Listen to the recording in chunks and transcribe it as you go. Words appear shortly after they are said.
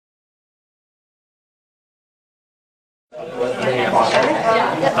I'll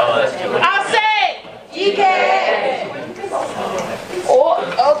say GK.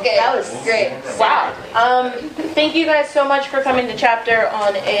 Oh, okay, that was great. Wow. Thank you guys so much for coming to chapter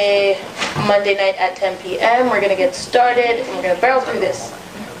on a Monday night at 10 p.m. We're gonna get started and we're gonna barrel through this.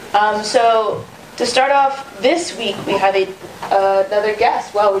 So to start off this week, we have another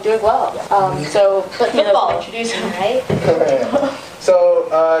guest. Wow, we're doing well. So football. Introduce him, right? So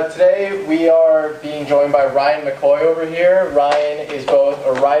today we are being joined by Ryan McCoy over here. Ryan is both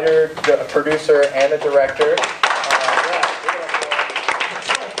a writer, a producer, and a director.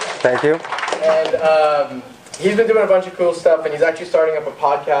 Thank you. And he's been doing a bunch of cool stuff, and he's actually starting up a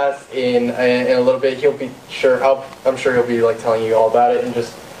podcast in a little bit. I'm sure he'll be like telling you all about it in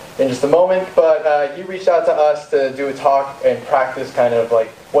just a moment. But he reached out to us to do a talk and practice kind of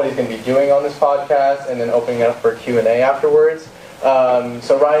like what he's going to be doing on this podcast, and then opening it up for Q&A afterwards.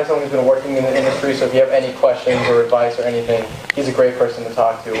 So Ryan is someone who's been working in the industry, so if you have any questions or advice or anything, he's a great person to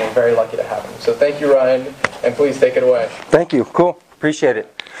talk to. We're very lucky to have him. So thank you, Ryan, and please take it away. Thank you. Cool. Appreciate it.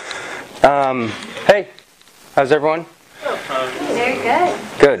 Hey, how's everyone? Very good.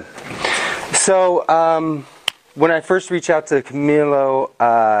 Good. So when I first reached out to Camilo,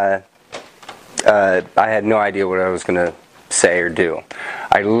 I had no idea what I was going to say or do.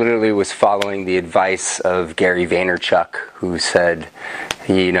 I literally was following the advice of Gary Vaynerchuk, who said,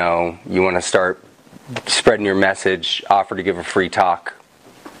 you want to start spreading your message, offer to give a free talk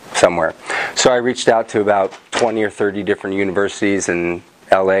somewhere. So I reached out to about 20 or 30 different universities in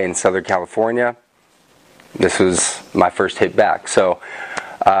LA and Southern California. This was my first hit back. So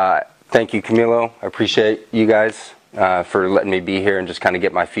thank you, Camilo. I appreciate you guys for letting me be here and just kind of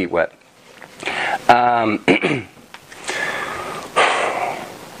get my feet wet.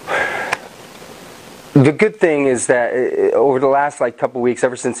 The good thing is that over the last couple weeks,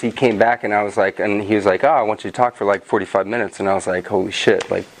 ever since he came back, and he was like, "Oh, I want you to talk for 45 minutes," and I was like, "Holy shit!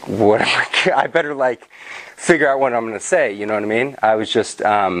 What? I better figure out what I'm going to say." You know what I mean? I was just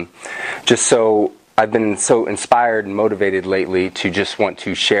so I've been so inspired and motivated lately to just want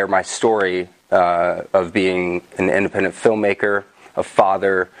to share my story of being an independent filmmaker, a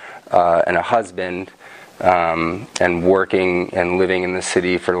father, and a husband. And working and living in the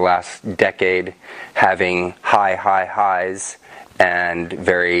city for the last decade, having high highs and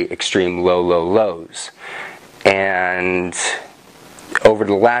very extreme low lows. And over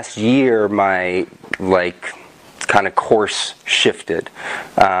the last year, my kind of course shifted.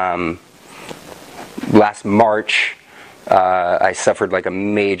 Last March, I suffered a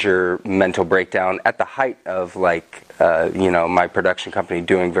major mental breakdown at the height of my production company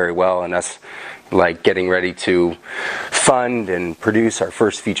doing very well and us getting ready to fund and produce our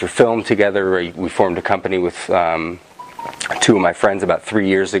first feature film together. We formed a company with two of my friends about 3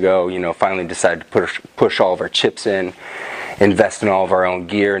 years ago. Finally decided to push all of our chips in, invest in all of our own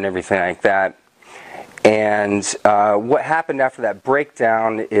gear and everything like that. And what happened after that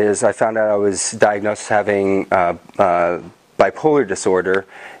breakdown is I found out I was diagnosed as having bipolar disorder,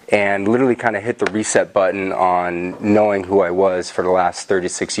 and literally kind of hit the reset button on knowing who I was for the last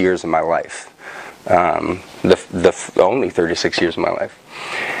 36 years of my life. The only 36 years of my life.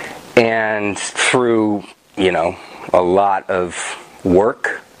 And through, a lot of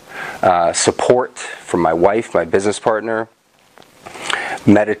work, support from my wife, my business partner,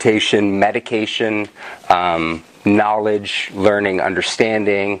 meditation, medication, knowledge, learning,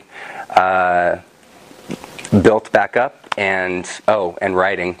 understanding, built back up, and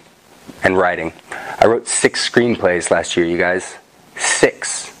writing. I wrote 6 screenplays last year, you guys.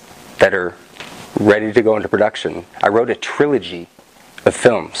 6 that are ready to go into production. I wrote a trilogy of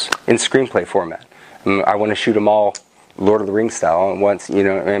films in screenplay format. I want to shoot them all Lord of the Rings style all at once.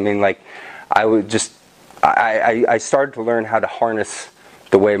 I started to learn how to harness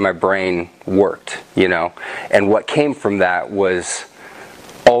the way my brain worked, and what came from that was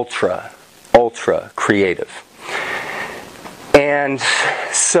ultra creative. And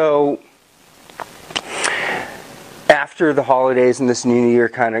so after the holidays and this new year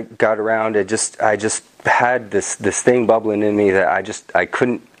kind of got around, I just had this thing bubbling in me that I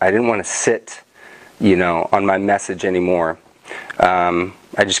didn't want to sit, on my message anymore.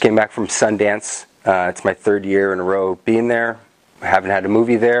 I just came back from Sundance. It's my 3rd year in a row being there. I haven't had a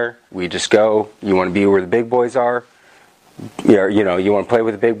movie there. We just go. You want to be where the big boys are. You want to play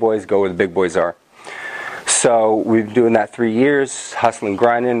with the big boys, go where the big boys are. So we've been doing that 3 years, hustling,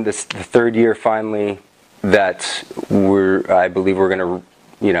 grinding. This is the 3rd year finally that I believe we're going to,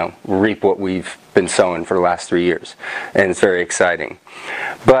 reap what we've been sowing for the last 3 years. And it's very exciting.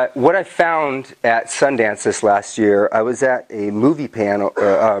 But what I found at Sundance this last year, I was at a movie panel,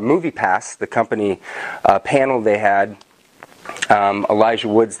 Movie Pass, the company panel they had Elijah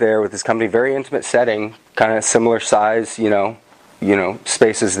Wood's there with his company, very intimate setting, kind of similar size,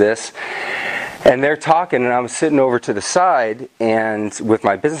 space as this. And they're talking, and I'm sitting over to the side and with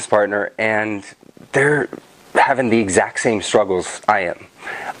my business partner, and they're having the exact same struggles I am.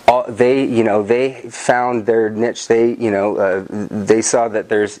 They found their niche. They saw that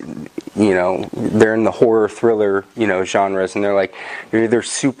there's, they're in the horror thriller, genres, and they're like, they're either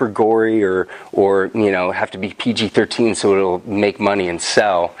super gory or have to be PG-13 so it'll make money and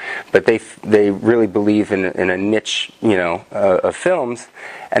sell. But they really believe in a niche, of films,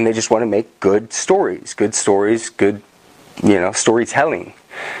 and they just want to make good stories, good storytelling.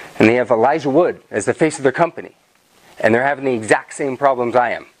 And they have Elijah Wood as the face of their company. And they're having the exact same problems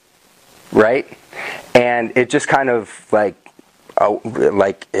I am. Right? And it just kind of it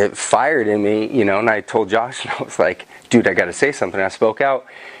fired in me, and I told Josh, and I was like, dude, I got to say something. I spoke out.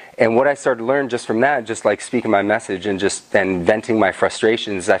 And what I started to learn just from that, just like speaking my message and venting my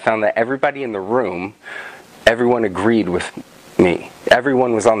frustrations, I found that everybody in the room, everyone agreed with me.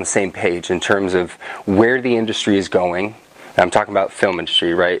 Everyone was on the same page in terms of where the industry is going. I'm talking about film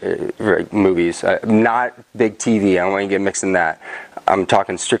industry, right? Movies, not big TV. I don't want to get mixed in that. I'm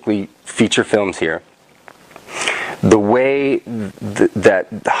talking strictly feature films here. The way the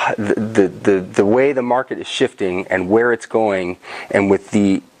way the market is shifting and where it's going, and with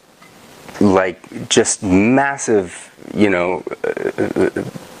the just massive,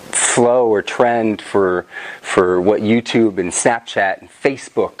 flow or trend for what YouTube and Snapchat and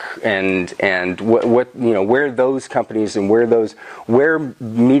Facebook and what where those companies and where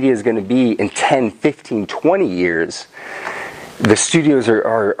media is going to be in 10, 15, 20 years. The studios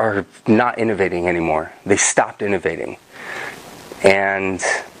are not innovating anymore. They stopped innovating. And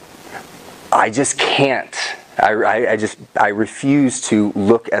I just can't. I refuse to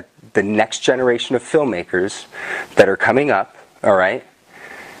look at the next generation of filmmakers that are coming up, all right,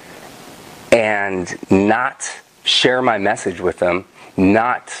 and not share my message with them,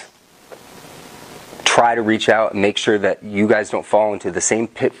 not try to reach out and make sure that you guys don't fall into the same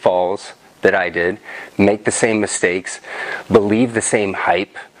pitfalls that I did, make the same mistakes, believe the same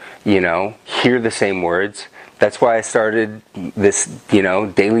hype, hear the same words. That's why I started this,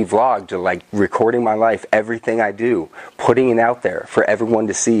 daily vlog, to recording my life, everything I do, putting it out there for everyone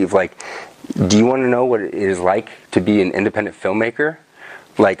to see. Do you want to know what it is like to be an independent filmmaker?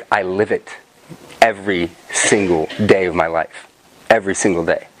 I live it every single day of my life. Every single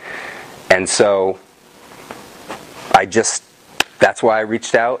day. And so, that's why I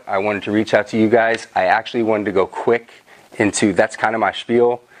reached out. I wanted to reach out to you guys. I actually wanted to go quick into, that's kind of my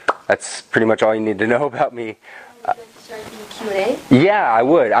spiel. That's pretty much all you need to know about me. Q&A? Yeah, I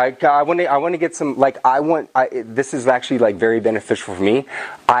would. I want to get some, this is actually very beneficial for me.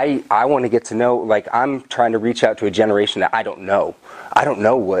 I want to get to know, I'm trying to reach out to a generation that I don't know. I don't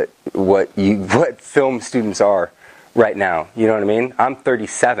know what film students are right now. You know what I mean? I'm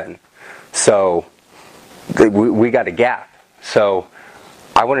 37, so we got a gap. So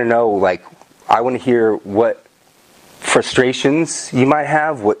I want to know, I want to hear what frustrations you might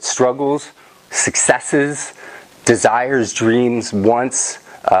have, what struggles, successes, desires, dreams, wants.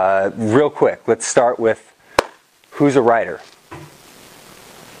 Real quick, let's start with, who's a writer?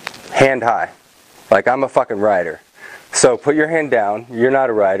 Hand high. I'm a fucking writer. So put your hand down. You're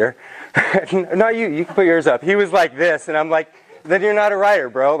not a writer. Not you. You can put yours up. He was like this, and I'm like, then you're not a writer,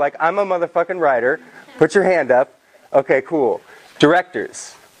 bro. I'm a motherfucking writer. Put your hand up. Okay, cool.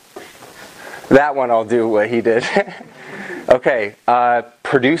 Directors. That one I'll do what he did. Okay,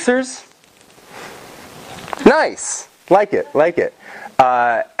 producers. Nice. Like it.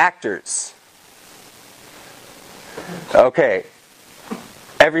 Actors. Okay.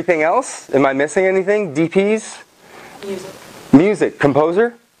 Everything else? Am I missing anything? DPs? Music.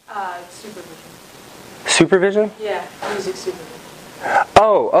 Composer? Supervision. Supervision? Yeah, music supervision.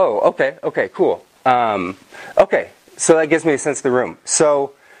 Oh, okay, cool. Okay, so that gives me a sense of the room.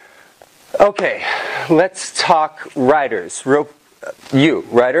 So, okay, let's talk writers. You,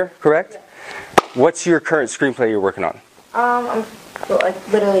 writer, correct? What's your current screenplay you're working on? I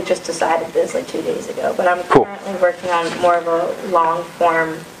literally just decided this 2 days ago, but I'm currently working on more of a long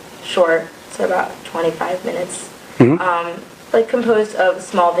form short, so about 25 minutes. Mm-hmm. Composed of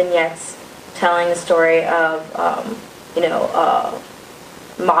small vignettes telling the story of,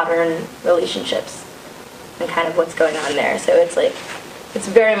 modern relationships and kind of what's going on there. So it's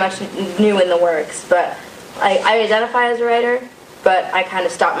very much new in the works, but I identify as a writer, but I kind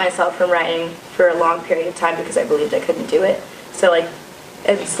of stopped myself from writing for a long period of time because I believed I couldn't do it. So I'm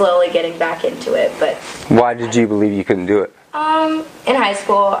slowly getting back into it, but... Why did you believe you couldn't do it? In high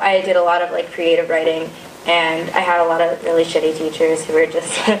school, I did a lot of creative writing, and I had a lot of really shitty teachers who were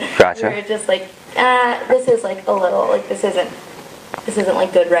just Gotcha. who were just like, this is like a little like this isn't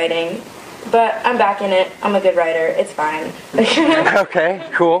like good writing, but I'm back in it. I'm a good writer. It's fine. Okay,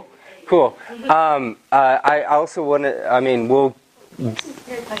 cool. I also want to. I mean, we'll.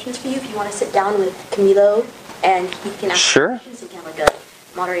 There are questions for you if you want to sit down with Camilo and he can ask questions and kind of like a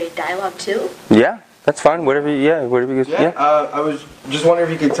moderated dialogue too. Yeah, that's fine. Whatever you guys. Yeah. I was just wondering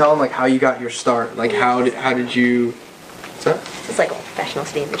if you could tell him like how you got your start. Like how did you? What's that? It's like old professional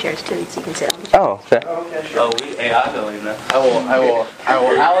sitting in the chairs too, so you can sit on. Oh, okay. Okay, sure. Oh, I'll go in there. I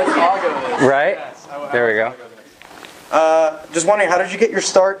will. Alex, I'll go with this. Right. Yes, There we go. Just wondering, how did you get your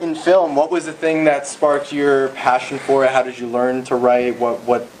start in film? What was the thing that sparked your passion for it? How did you learn to write?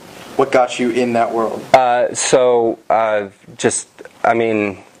 What got you in that world?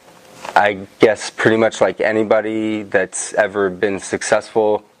 I guess pretty much like anybody that's ever been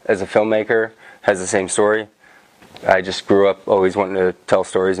successful as a filmmaker has the same story. I just grew up always wanting to tell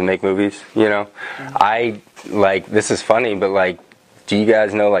stories and make movies, you know. This is funny, but do you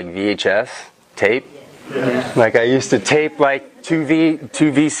guys know VHS tape? Yeah. I used to tape two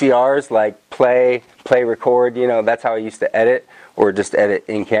VCRs, play, record, you know, that's how I used to edit, or just edit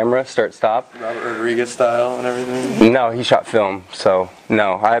in camera, start, stop. Robert Rodriguez style and everything? No, he shot film, so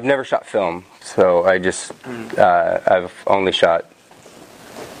no, I've never shot film, so I just, I've only shot,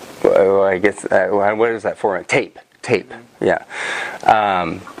 I guess, what is that for? Tape, yeah.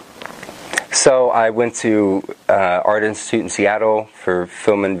 So I went to Art Institute in Seattle for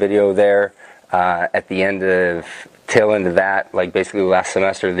film and video there. At the tail end of that, basically last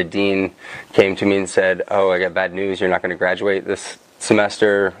semester, the dean came to me and said, "Oh, I got bad news. You're not going to graduate this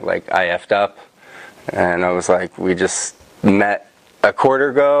semester." I effed up, and I was like, "We just met a quarter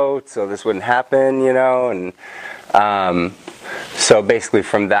ago, so this wouldn't happen, you know." And so basically,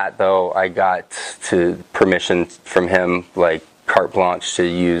 from that though, I got to permission from him, carte blanche, to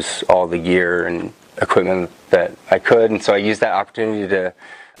use all the gear and equipment that I could, and so I used that opportunity to.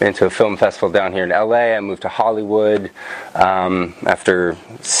 Into a film festival down here in LA. I moved to Hollywood after a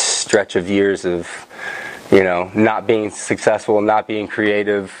stretch of years of, not being successful, not being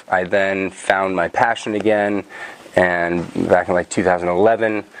creative. I then found my passion again, and back in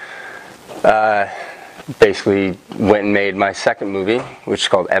 2011, basically went and made my second movie, which is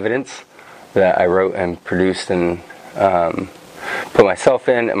called Evidence, that I wrote and produced and put myself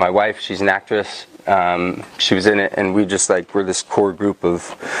in, and my wife, she's an actress. She was in it, and we just we're this core group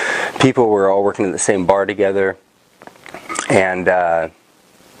of people. We're all working at the same bar together, and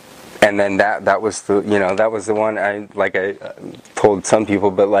then that was the one I told some people,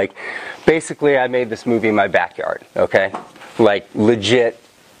 but basically I made this movie in my backyard. Okay, legit,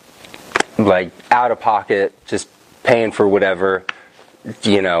 out of pocket, just paying for whatever.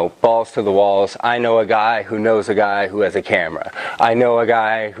 Balls to the walls. I know a guy who knows a guy who has a camera. I know a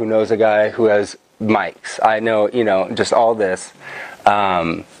guy who knows a guy who has mics. I know, just all this.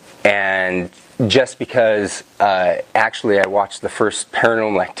 And just because actually I watched the first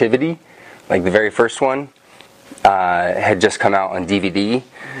Paranormal Activity, the very first one, had just come out on DVD,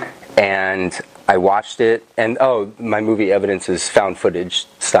 and I watched it, and my movie Evidence is found footage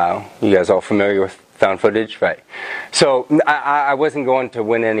style. You guys all familiar with found footage? Right. So I wasn't going to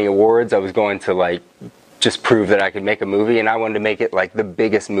win any awards. I was going to just prove that I could make a movie, and I wanted to make it the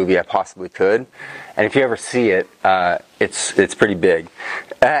biggest movie I possibly could. And if you ever see it, it's pretty big.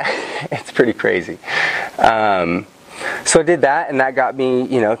 It's pretty crazy. So I did that, and that got me,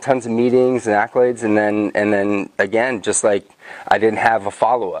 tons of meetings and accolades, and then again, just I didn't have a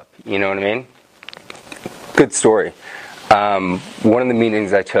follow-up. You know what I mean? Good story. One of the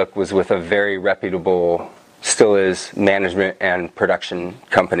meetings I took was with a very reputable, still is, management and production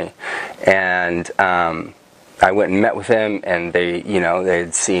company, and I went and met with them, and they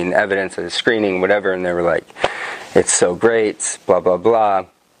had seen evidence of the screening, whatever, and they were like, "It's so great, blah blah blah,"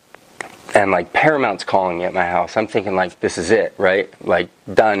 and Paramount's calling me at my house. I'm thinking this is it, right?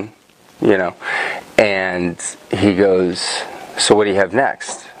 Done, and he goes, "So what do you have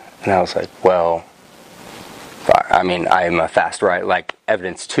next?" And I was like, "Well, I mean, I'm a fast writer,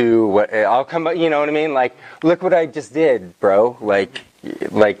 Evidence 2, I'll come, you know what I mean? Look what I just did, bro. What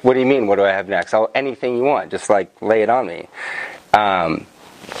do you mean, what do I have next? Anything you want, just lay it on me."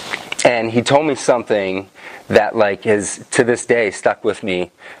 And he told me something that has, to this day, stuck with me,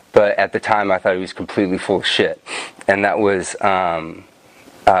 but at the time I thought he was completely full of shit. And that was,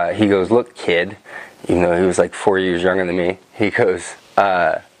 he goes, "Look, kid," even though he was 4 years younger than me, he goes,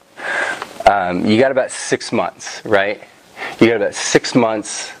 "You got about 6 months, right? You got about 6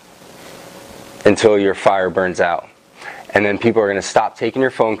 months until your fire burns out. and then people are going to stop taking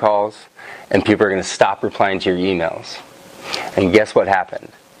your phone calls, and people are going to stop replying to your emails. And guess what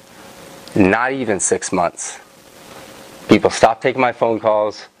happened? Not even 6 months. People stopped taking my phone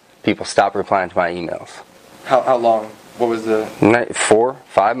calls. People stopped replying to my emails. How long? What was the... 4,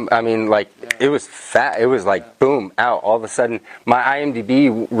 5. I mean, like, it was fat. It was like, boom, out. All of a sudden, my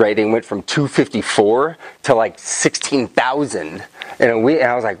IMDb rating went from 254 to like 16,000 in a week.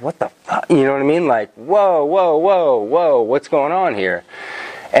 And I was like, what the fuck? You know what I mean? Like, whoa, whoa, whoa, whoa, what's going on here?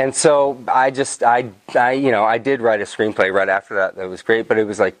 And so I did write a screenplay right after that. That was great, but it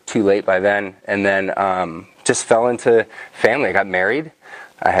was like too late by then. And then just fell into family. I got married.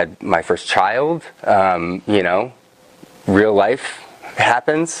 I had my first child. Real life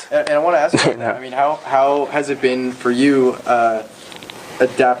happens. And I want to ask you, I mean, how has it been for you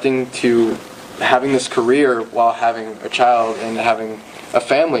adapting to having this career while having a child and having a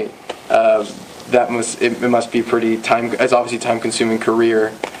family? It must be pretty it's obviously time-consuming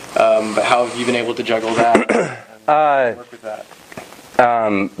career. But how have you been able to juggle that and work with that?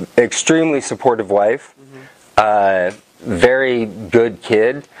 Extremely supportive wife. Very good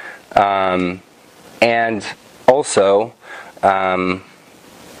kid. And also,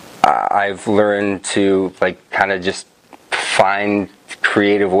 I've learned to kind of just find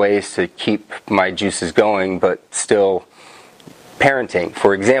creative ways to keep my juices going, but still parenting.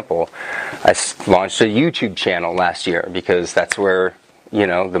 For example, I launched a YouTube channel last year because that's where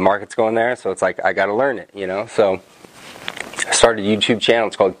the market's going there. So it's like I got to learn it. So I started a YouTube channel.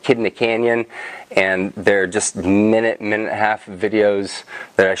 It's called Kid in the Canyon, and they're just minute and a half videos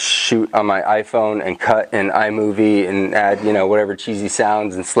that I shoot on my iPhone and cut in iMovie and add, whatever cheesy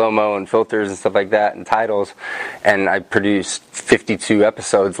sounds and slow-mo and filters and stuff like that and titles. And I produced 52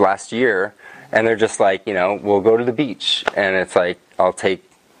 episodes last year, and they're just like, we'll go to the beach, and it's like I'll take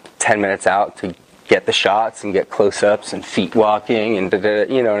 10 minutes out to get the shots and get close-ups and feet walking and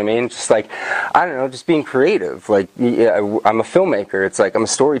you know what I mean? Just like, I don't know, just being creative. Like, I'm a filmmaker. It's like I'm a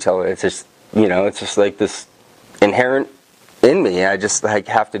storyteller. It's just, it's just like this inherent in me. I just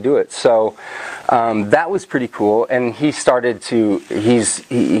have to do it. So that was pretty cool. And he started to, his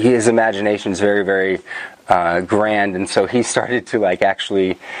imagination is very, very grand, and so he started to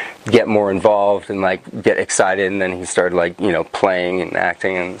actually get more involved and get excited, and then he started playing and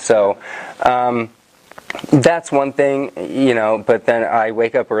acting, and so that's one thing, but then I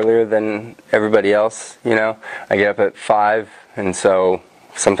wake up earlier than everybody else. I get up at 5, and so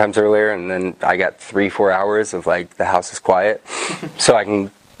sometimes earlier, and then I got 3-4 hours of the house is quiet, so I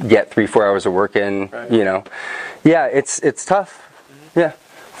can get 3-4 hours of work in. Right. Yeah, it's tough. Yeah,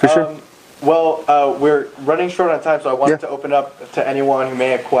 for sure. Well, we're running short on time, so I wanted to open up to anyone who may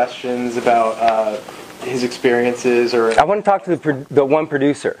have questions about his experiences. Or I want to talk to the one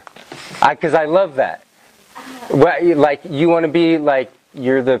producer, because I love that. Well, you want to be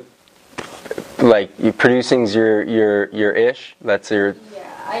you're the you producing's your ish. That's your.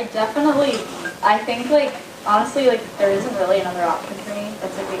 Yeah, I think honestly there isn't really another option for me.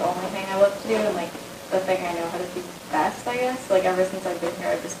 That's the only thing I love to do, and the thing I know how to do best, I guess. Ever since I've been here,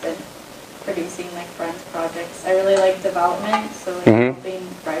 I've just been producing friends' projects. I really like development, so helping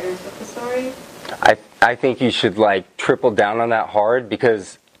writers with the story. I think you should triple down on that hard,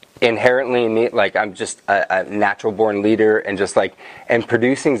 because inherently in me, I'm just a natural born leader, and just and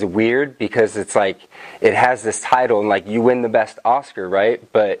producing's weird because it's it has this title and you win the best Oscar, right?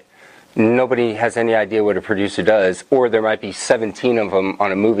 But nobody has any idea what a producer does, or there might be 17 of them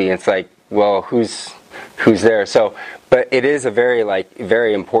on a movie, and it's well, who's there? So, but it is a very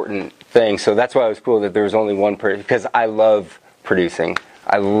very important thing. So that's why it was cool that there was only one person, because I love producing.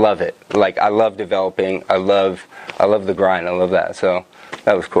 I love it. I love developing. I love the grind. I love that. So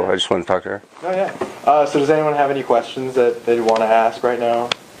that was cool. I just wanted to talk to her. Oh yeah. So does anyone have any questions that they want to ask right now?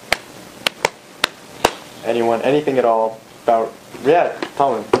 Anyone? Anything at all about? Yeah,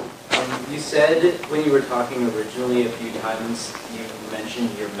 Colin. You said when you were talking originally a few times, you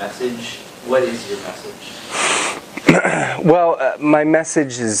mentioned your message. What is your message? Well, my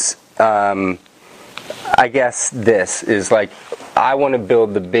message is, I guess this is I want to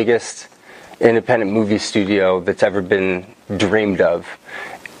build the biggest independent movie studio that's ever been dreamed of.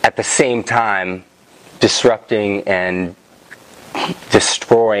 At the same time, disrupting and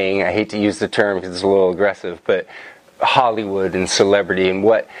destroying, I hate to use the term because it's a little aggressive, but Hollywood and celebrity and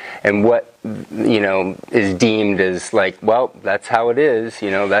what is deemed as well, that's how it is,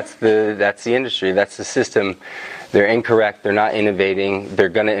 that's the industry, that's the system. They're incorrect, they're not innovating, they're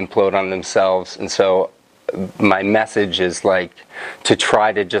going to implode on themselves. And so my message is to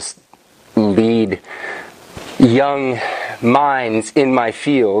try to just lead young minds in my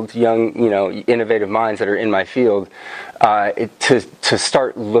field, young, innovative minds that are in my field, to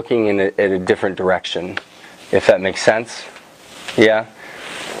start looking in a different direction, if that makes sense. Yeah?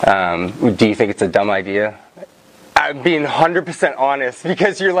 Do you think it's a dumb idea? I'm being 100% honest,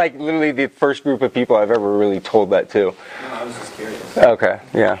 because you're like literally the first group of people I've ever really told that to. No, I was just curious. Okay,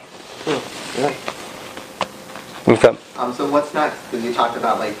 yeah. Yeah. What's up? So what's next? Because you talked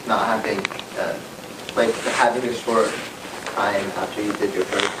about like not having, like having a short time after you did your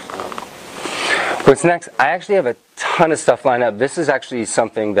first. What's next? I actually have a ton of stuff lined up. This is actually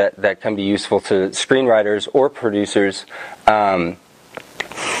something that can be useful to screenwriters or producers.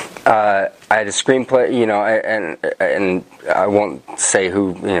 I had a screenplay, and I won't say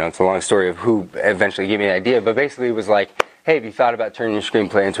who, it's a long story of who eventually gave me the idea, but basically it was like, hey, have you thought about turning your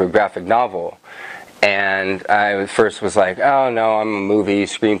screenplay into a graphic novel? And I first was like, oh no, I'm a movie,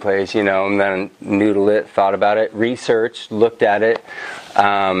 screenplays, and then noodled it, thought about it, researched, looked at it,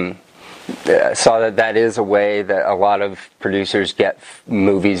 saw that is a way that a lot of producers get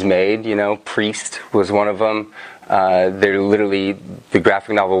movies made. Priest was one of them. They're literally, the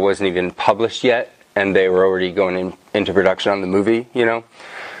graphic novel wasn't even published yet, and they were already going into production on the movie.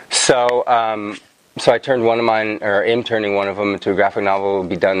 So I turned one of mine, or am turning one of them into a graphic novel. It will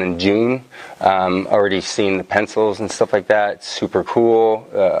be done in June. Already seen the pencils and stuff like that. It's super cool.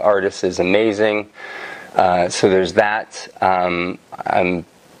 Artist is amazing. So there's that. I'm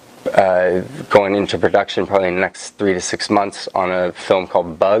going into production probably in the next 3 to 6 months on a film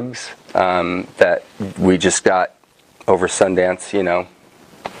called Bugs that we just got over Sundance.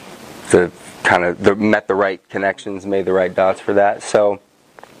 Met the right connections, made the right dots for that. So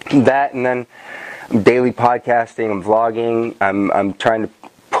that, and then daily podcasting, I'm vlogging, I'm trying to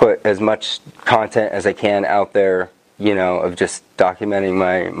put as much content as I can out there, of just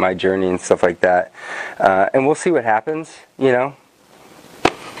documenting my journey and stuff like that. And we'll see what happens,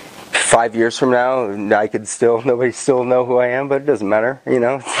 5 years from now, nobody still know who I am, but it doesn't matter,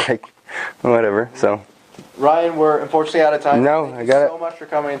 it's like, whatever, so. Ryan, we're unfortunately out of time. No, I got it. Thank you so much for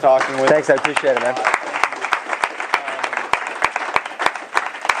coming and talking with us. Thanks, I appreciate it, man.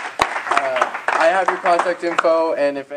 I have your contact info, and if